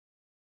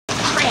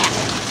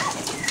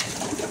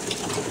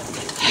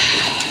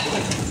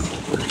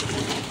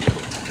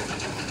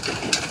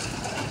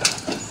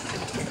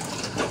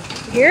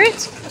You hear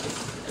it?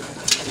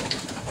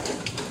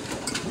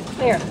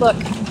 There, look.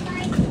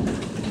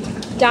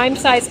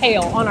 Dime-size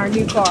hail on our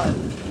new car.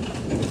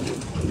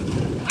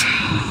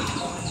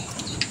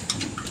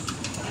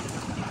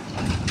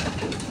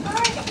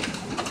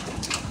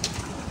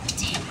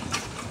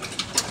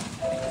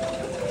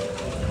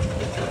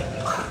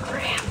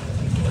 Crap.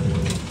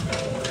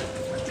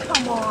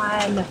 Come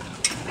on.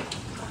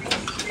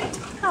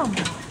 Come on.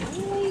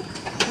 Really?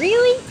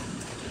 Really?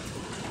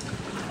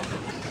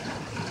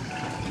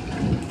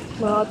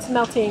 Well, it's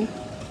melting.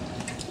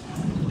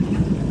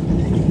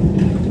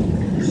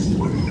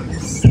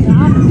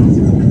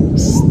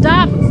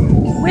 Stop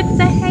with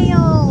the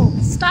hail.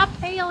 Stop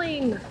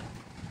hailing.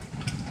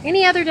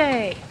 Any other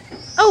day.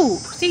 Oh,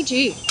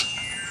 CG.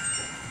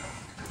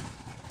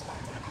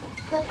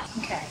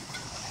 Okay.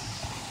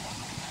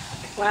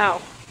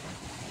 Wow.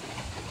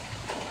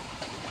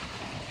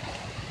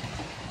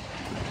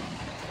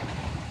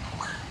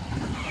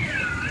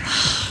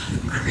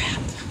 Crap.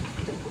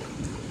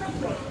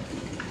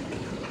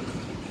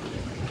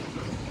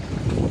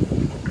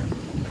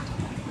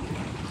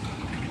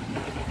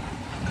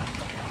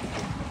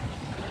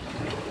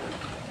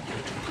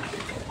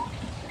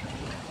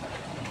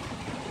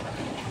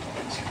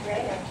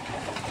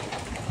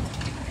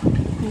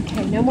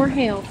 Okay, no more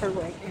hail for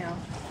right now.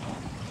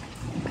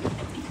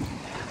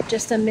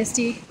 Just a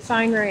misty,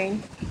 fine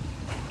rain.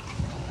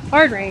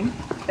 Hard rain,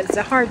 but it's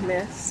a hard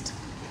mist.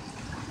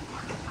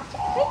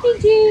 Hi,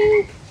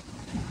 Gigi.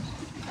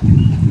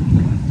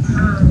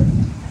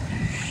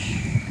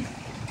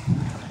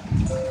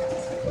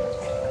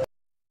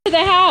 To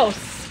the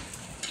house.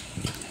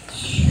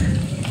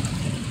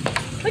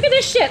 Look at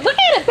this shit. Look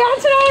at it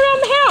bouncing all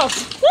around the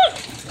house. Look.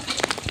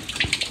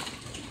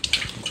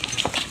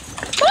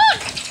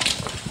 Look.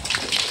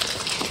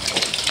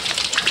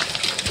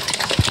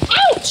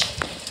 Ouch.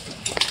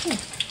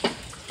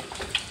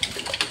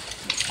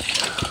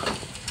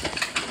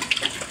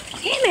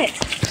 Damn it.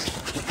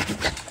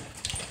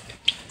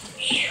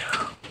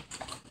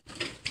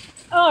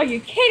 Oh, are you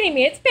kidding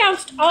me? It's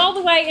bounced all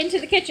the way into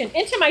the kitchen.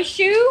 Into my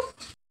shoe.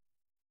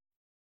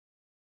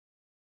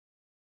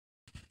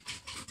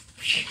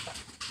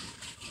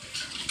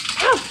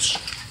 Ouch!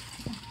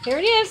 Here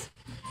it is.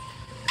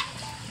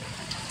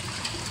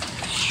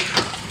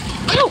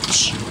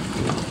 Ouch!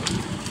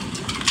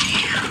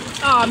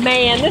 Oh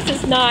man, this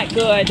is not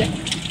good.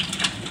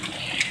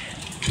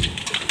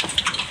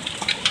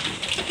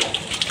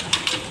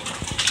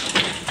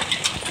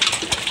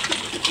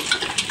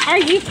 Are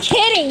you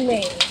kidding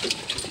me?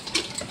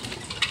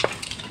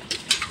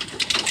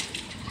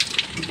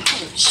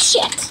 Oh,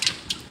 shit!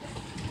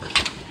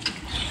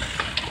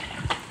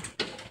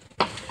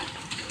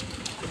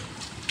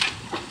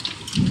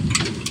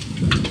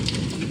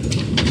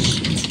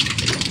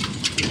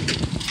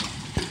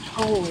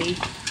 Holy.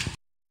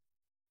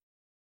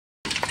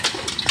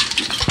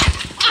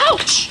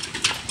 Ouch!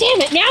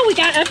 Damn it, now we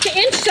got up to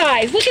inch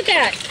size. Look at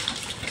that.